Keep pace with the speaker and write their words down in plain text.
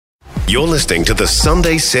You're listening to the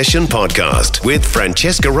Sunday Session podcast with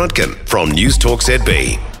Francesca Rudkin from News Talk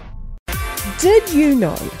ZB. Did you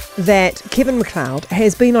know that Kevin McCloud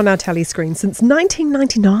has been on our telly screen since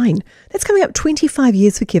 1999? That's coming up 25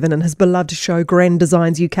 years for Kevin and his beloved show Grand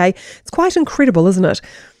Designs UK. It's quite incredible, isn't it?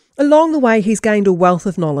 Along the way, he's gained a wealth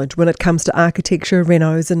of knowledge when it comes to architecture,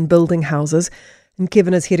 renos and building houses. And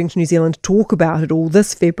Kevin is heading to New Zealand to talk about it all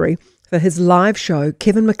this February for his live show,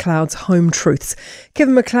 Kevin McCloud's Home Truths.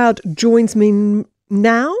 Kevin McCloud joins me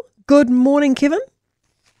now. Good morning, Kevin.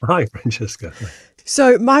 Hi, Francesca.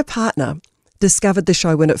 So my partner discovered the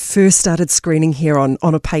show when it first started screening here on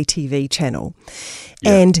a pay TV channel.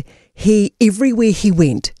 Yeah. And everywhere he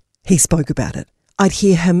went, he spoke about it. I'd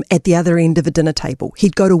hear him at the other end of a dinner table.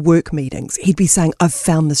 He'd go to work meetings. He'd be saying, I've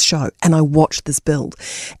found this show and I watched this build.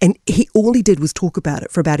 And all he did was talk about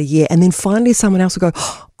it for about a year. And then finally someone else would go,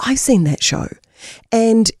 oh, I've seen that show.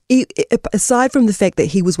 And aside from the fact that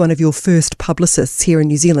he was one of your first publicists here in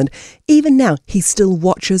New Zealand, even now he still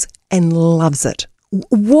watches and loves it.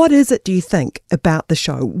 What is it, do you think, about the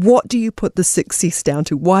show? What do you put the success down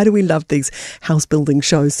to? Why do we love these house building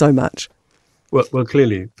shows so much? Well,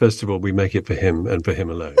 clearly, first of all, we make it for him and for him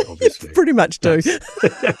alone, obviously. Pretty much do.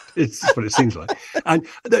 It's what it seems like. And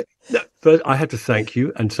first, I have to thank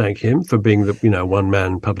you and thank him for being the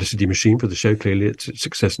one-man publicity machine for the show. Clearly, its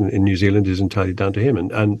success in New Zealand is entirely down to him.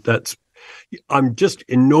 And that's, I'm just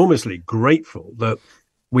enormously grateful that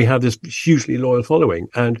we have this hugely loyal following.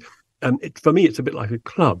 And for me, it's a bit like a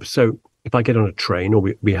club. So if I get on a train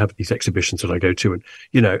or we have these exhibitions that I go to, and,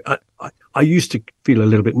 I used to feel a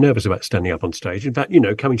little bit nervous about standing up on stage. In fact,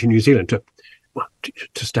 coming to New Zealand to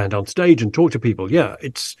stand on stage and talk to people. Yeah,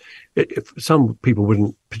 some people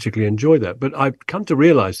wouldn't particularly enjoy that. But I've come to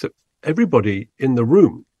realize that everybody in the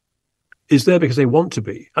room is there because they want to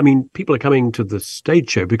be. I mean, people are coming to the stage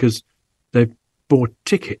show because they've bought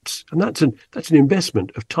tickets. And that's an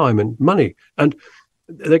investment of time and money. And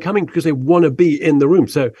they're coming because they want to be in the room.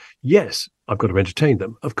 So, yes, I've got to entertain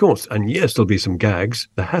them, of course. And yes, there'll be some gags.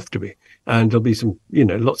 There have to be. And there'll be some,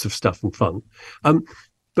 lots of stuff and fun.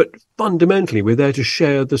 But fundamentally, we're there to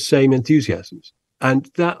share the same enthusiasms.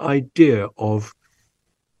 And that idea of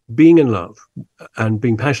being in love and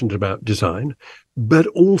being passionate about design, but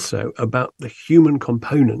also about the human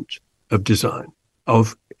component of design,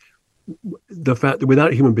 of the fact that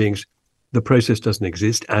without human beings, the process doesn't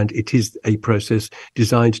exist, and it is a process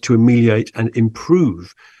designed to ameliorate and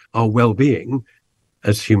improve our well-being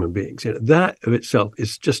as human beings. That of itself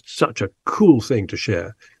is just such a cool thing to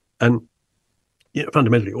share. And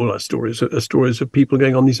fundamentally, all our stories are stories of people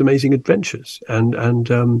going on these amazing adventures. And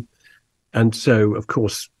so, of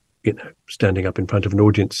course, standing up in front of an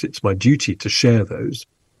audience, it's my duty to share those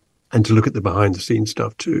and to look at the behind-the-scenes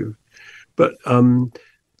stuff too. But the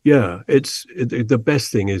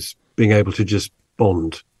best thing is being able to just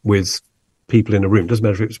bond with people in a room. Doesn't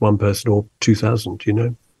matter if it's one person or 2,000,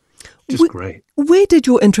 Just great. Where did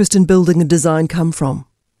your interest in building and design come from?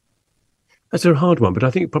 That's a hard one, but I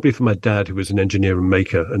think probably from my dad, who was an engineer and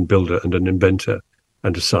maker and builder and an inventor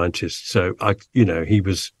and a scientist. So he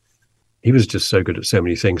was just so good at so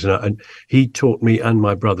many things. And he taught me and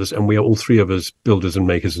my brothers, and we are all three of us builders and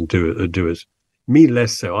makers and doers. Me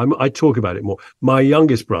less so. I talk about it more. My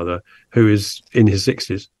youngest brother, who is in his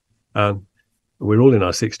 60s, we're all in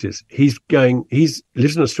our 60s. He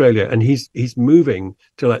lives in Australia, and he's moving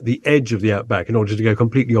to like the edge of the outback in order to go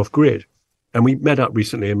completely off grid. And we met up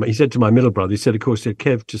recently, and he said to my middle brother,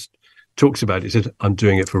 Kev just talks about it. He said, I'm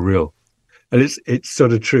doing it for real. And it's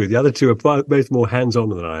sort of true. The other two are both more hands-on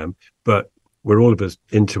than I am, but we're all of us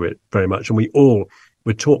into it very much. And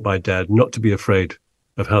we're taught by Dad not to be afraid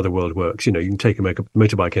of how the world works. You can take a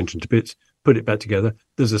motorbike engine to bits, put it back together.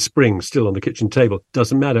 There's a spring still on the kitchen table.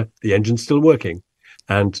 Doesn't matter. The engine's still working.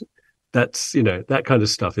 And that's, that kind of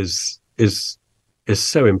stuff is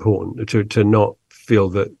so important to not feel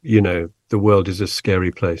that, the world is a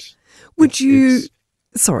scary place.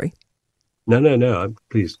 Sorry. No,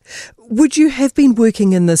 please. Would you have been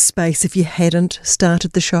working in this space if you hadn't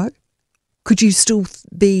started the show? Could you still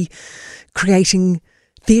be creating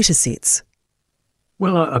theatre sets?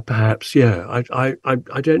 Well, perhaps, yeah. I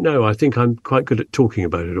don't know. I think I'm quite good at talking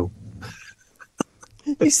about it all.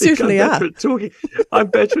 You certainly are. I'm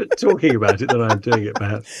better at talking about it than I'm doing it,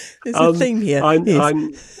 perhaps. There's a theme here.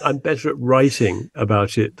 I'm better at writing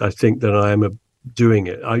about it, I think, than I am at doing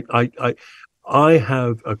it. I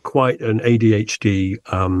have quite an ADHD,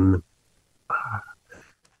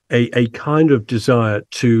 a kind of desire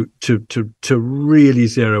to really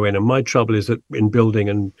zero in. And my trouble is that in building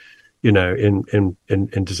and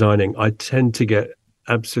in designing, I tend to get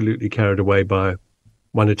absolutely carried away by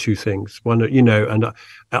one or two things, and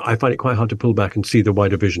I find it quite hard to pull back and see the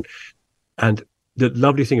wider vision. And the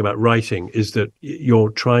lovely thing about writing is that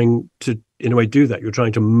you're trying to, in a way, do that. You're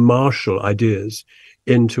trying to marshal ideas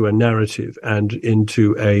into a narrative and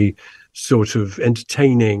into a sort of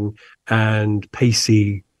entertaining and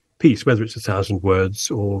pacey piece, whether it's 1,000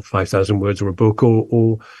 words or 5,000 words or a book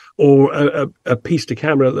or a piece to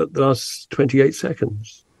camera that lasts 28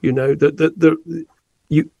 seconds.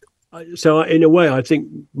 So in a way, I think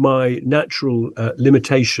my natural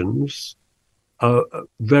limitations are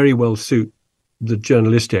very well suit the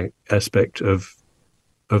journalistic aspect of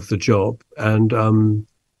the job, and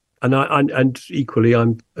equally,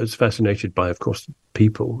 I'm as fascinated by, of course,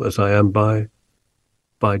 people as I am by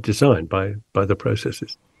design, by the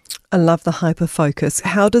processes. I love the hyper-focus.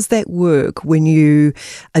 How does that work when you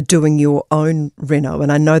are doing your own reno?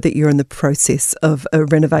 And I know that you're in the process of a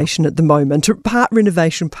renovation at the moment, part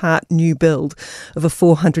renovation, part new build of a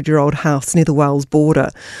 400-year-old house near the Wales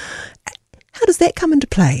border. How does that come into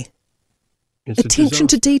play? Attention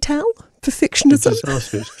to detail? Perfectionism? It's a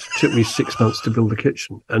disaster. It took me 6 months to build the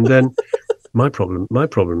kitchen. And then my problem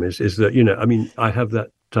is that, I have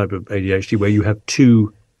that type of ADHD where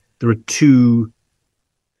there are two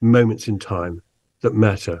moments in time that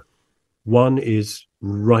matter. One is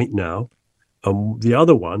right now, and the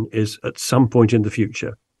other one is at some point in the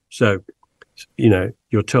future. So,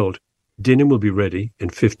 you're told dinner will be ready in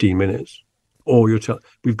 15 minutes, or you're told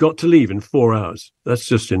we've got to leave in 4 hours. That's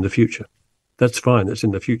just in the future. That's fine. That's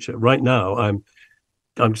in the future. Right now, I'm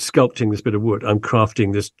sculpting this bit of wood. I'm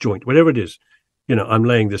crafting this joint, whatever it is. I'm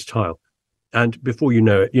laying this tile, and before you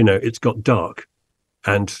know it, it's got dark,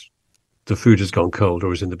 and the food has gone cold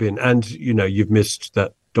or is in the bin, and you've missed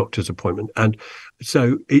that doctor's appointment. And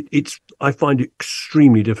so I find it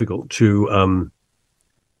extremely difficult to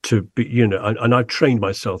be, and I've trained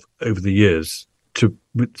myself over the years through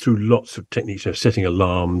lots of techniques, setting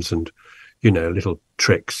alarms and little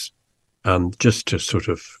tricks, just to sort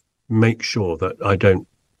of make sure that I don't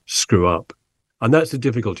screw up. And that's the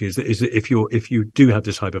difficulty, is that if you do have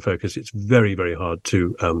this hyperfocus, it's very, very hard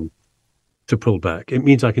to pull back. It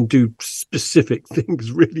means I can do specific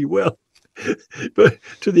things really well, but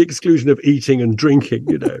to the exclusion of eating and drinking,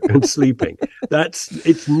 and sleeping.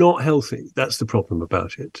 It's not healthy. That's the problem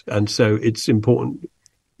about it. And so it's important,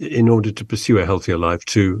 in order to pursue a healthier life,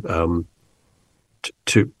 to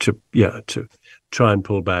try and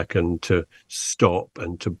pull back and to stop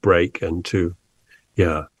and to break and to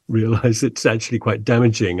realize it's actually quite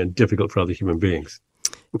damaging and difficult for other human beings.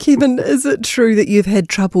 Kevin, is it true that you've had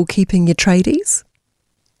trouble keeping your tradies?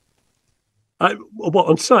 What,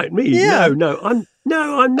 on site? Me? Yeah. No,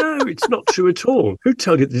 it's not true at all. Who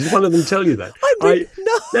told you? Did one of them tell you that?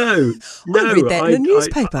 No. I read that in a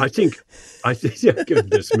newspaper. I think, yeah,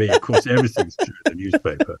 goodness me, of course, everything's true in the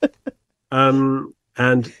newspaper.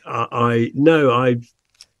 And I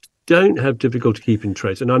don't have difficulty keeping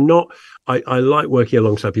trades, and I'm not. I like working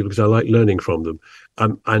alongside people because I like learning from them,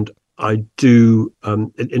 and I do.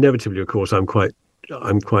 Inevitably, of course, I'm quite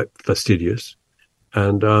fastidious,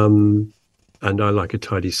 and I like a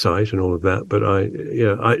tidy site and all of that. But I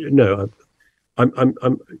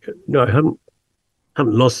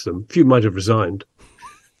haven't lost them. A few might have resigned.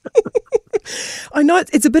 I know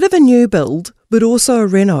it's a bit of a new build, but also a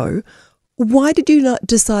reno. Why did you not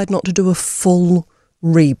decide not to do a full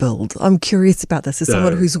rebuild? I'm curious about this as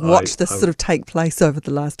someone who's watched this sort of take place over the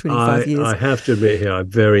last 25 years. I have to admit here, I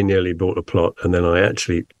very nearly bought a plot, and then I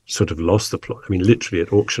actually sort of lost the plot. I mean, literally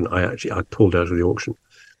at auction, I pulled out of the auction.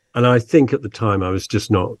 And I think at the time I was just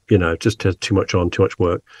not, just had too much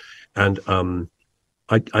work. And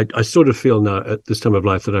I sort of feel now at this time of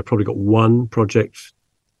life that I've probably got one project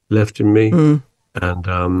left in me.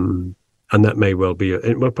 And that may well be,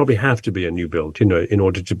 it will probably have to be a new build, in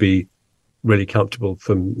order to be really comfortable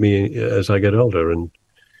for me as I get older. And,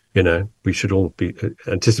 we should all be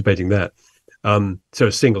anticipating that. So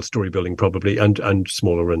a single story building probably, and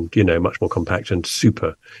smaller and, much more compact and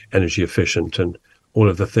super energy efficient and all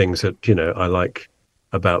of the things that, I like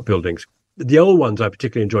about buildings. The old ones I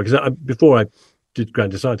particularly enjoy, because before I did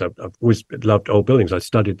grand design, I've always loved old buildings. I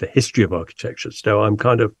studied the history of architecture. So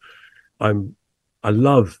I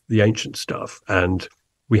love the ancient stuff, and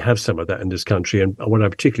we have some of that in this country. And what I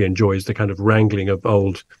particularly enjoy is the kind of wrangling of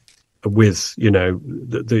old with,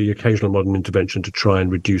 the occasional modern intervention to try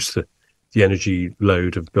and reduce the energy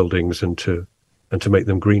load of buildings and to make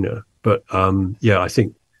them greener. But I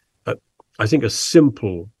think a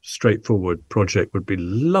simple, straightforward project would be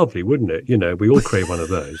lovely, wouldn't it? We all crave one of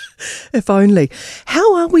those. If only.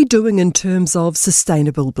 How are we doing in terms of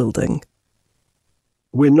sustainable building?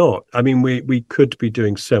 We're not. I mean, we could be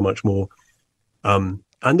doing so much more. And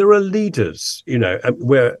there are leaders,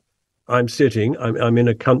 where I'm sitting. I'm in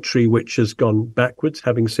a country which has gone backwards,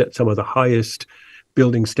 having set some of the highest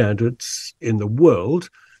building standards in the world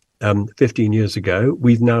 15 years ago.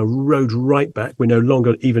 We've now rode right back. We're no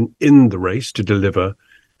longer even in the race to deliver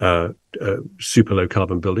super low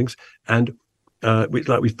carbon buildings. And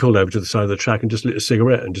we've pulled over to the side of the track and just lit a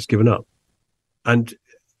cigarette and just given up. And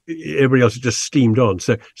everybody else has just steamed on.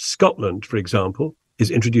 So Scotland, for example,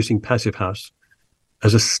 is introducing Passive House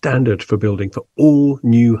as a standard for building for all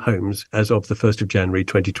new homes as of the 1st of January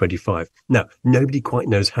 2025. Now, nobody quite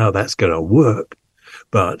knows how that's going to work,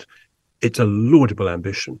 but it's a laudable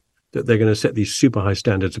ambition that they're going to set these super high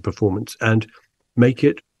standards of performance and make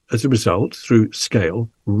it, as a result, through scale,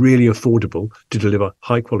 really affordable to deliver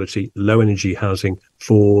high quality, low energy housing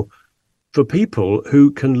for people who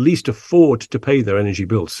can least afford to pay their energy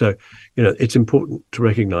bills. So, it's important to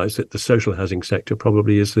recognize that the social housing sector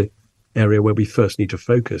probably is the area where we first need to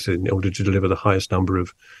focus in order to deliver the highest number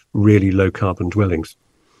of really low carbon dwellings.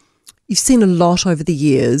 You've seen a lot over the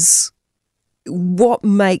years. What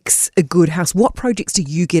makes a good house? What projects do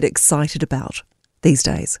you get excited about these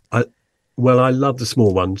days? I love the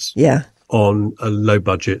small ones. Yeah. On a low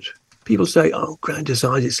budget. People say, grand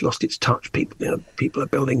design, it's lost its touch. People are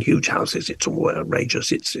building huge houses. It's all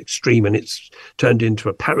outrageous. It's extreme, and it's turned into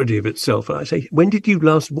a parody of itself. And I say, when did you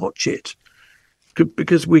last watch it?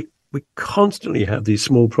 Because we constantly have these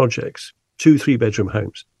small projects, 2-3 bedroom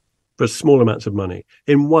homes for small amounts of money.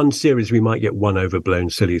 In one series, we might get one overblown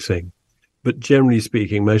silly thing. But generally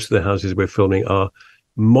speaking, most of the houses we're filming are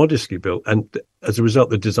modestly built. And as a result,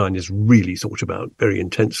 the design is really thought about very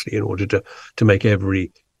intensely in order to make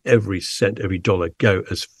every cent, every dollar go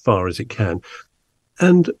as far as it can.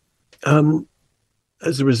 And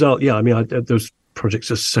as a result, those projects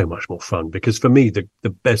are so much more fun, because for me, the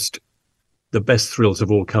best thrills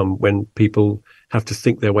have all come when people have to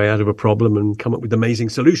think their way out of a problem and come up with amazing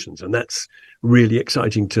solutions. And that's really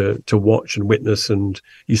exciting to watch and witness. And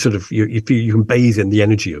you sort of, you feel you can bathe in the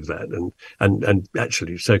energy of that. And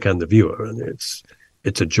actually so can the viewer. And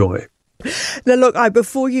it's a joy. Now, look,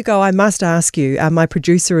 before you go, I must ask you, my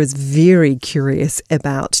producer is very curious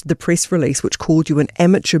about the press release which called you an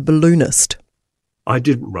amateur balloonist. I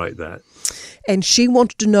didn't write that. And she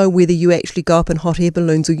wanted to know whether you actually go up in hot air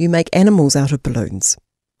balloons or you make animals out of balloons.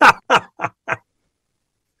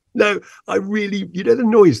 No, I really, the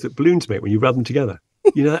noise that balloons make when you rub them together?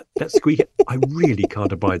 That squeak? I really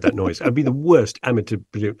can't abide that noise. I'd be the worst amateur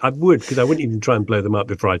balloon. I would, because I wouldn't even try and blow them up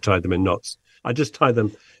before I tied them in knots. I just tie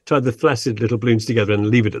the flaccid little balloons together and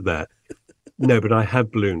leave it at that. No, but I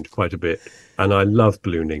have ballooned quite a bit, and I love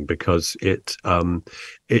ballooning because it's.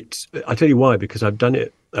 I tell you why, because I've done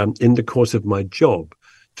it in the course of my job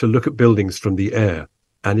to look at buildings from the air,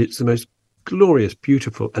 and it's the most glorious,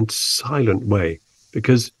 beautiful, and silent way,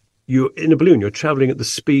 because you're in a balloon, you're traveling at the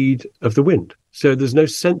speed of the wind, so there's no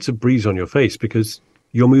sense of breeze on your face because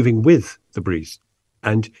you're moving with the breeze.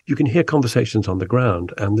 And you can hear conversations on the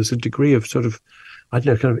ground, and there's a degree of sort of, kind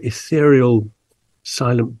of ethereal,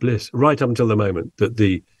 silent bliss right up until the moment that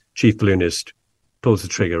the chief balloonist pulls the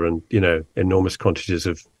trigger and, enormous quantities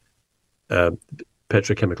of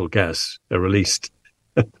petrochemical gas are released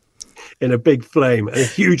in a big flame and a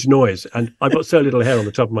huge noise. And I've got so little hair on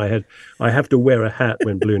the top of my head, I have to wear a hat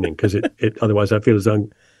when ballooning because otherwise I feel as though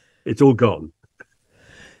it's all gone.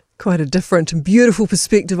 Quite a different and beautiful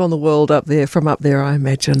perspective on the world from up there, I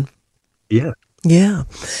imagine. Yeah. Yeah.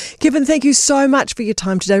 Kevin, thank you so much for your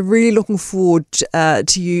time today. Really looking forward to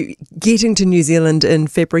you getting to New Zealand in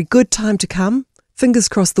February. Good time to come. Fingers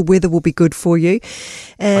crossed the weather will be good for you.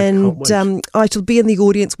 And I shall be in the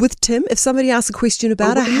audience with Tim. If somebody asks a question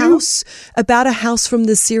about a house from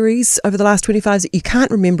the series over the last 25 years that you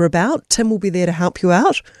can't remember about, Tim will be there to help you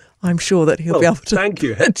out. I'm sure that he'll be able to. Thank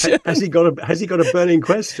you. Has he got a burning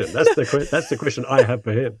question? That's the question I have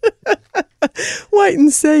for him. Wait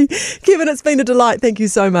and see. Kevin, it's been a delight. Thank you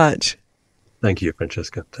so much. Thank you,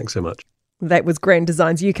 Francesca. Thanks so much. That was Grand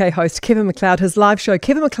Design's UK host Kevin McCloud. His live show,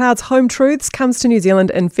 Kevin McCloud's Home Truths, comes to New Zealand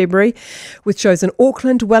in February with shows in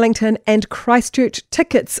Auckland, Wellington and Christchurch.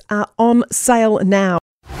 Tickets are on sale now.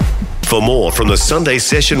 For more from the Sunday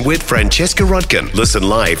Session with Francesca Rodkin, listen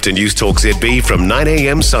live to News Talk ZB from 9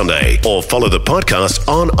 a.m. Sunday or follow the podcast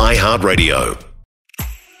on iHeartRadio.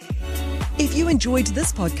 If you enjoyed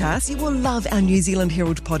this podcast, you will love our New Zealand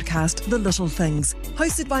Herald podcast, The Little Things,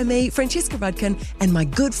 hosted by me, Francesca Rudkin, and my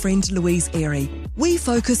good friend Louise Airy. We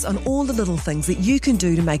focus on all the little things that you can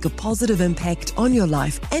do to make a positive impact on your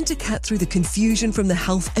life and to cut through the confusion from the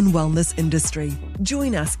health and wellness industry.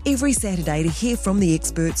 Join us every Saturday to hear from the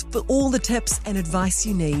experts for all the tips and advice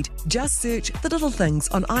you need. Just search The Little Things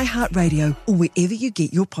on iHeartRadio or wherever you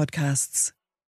get your podcasts.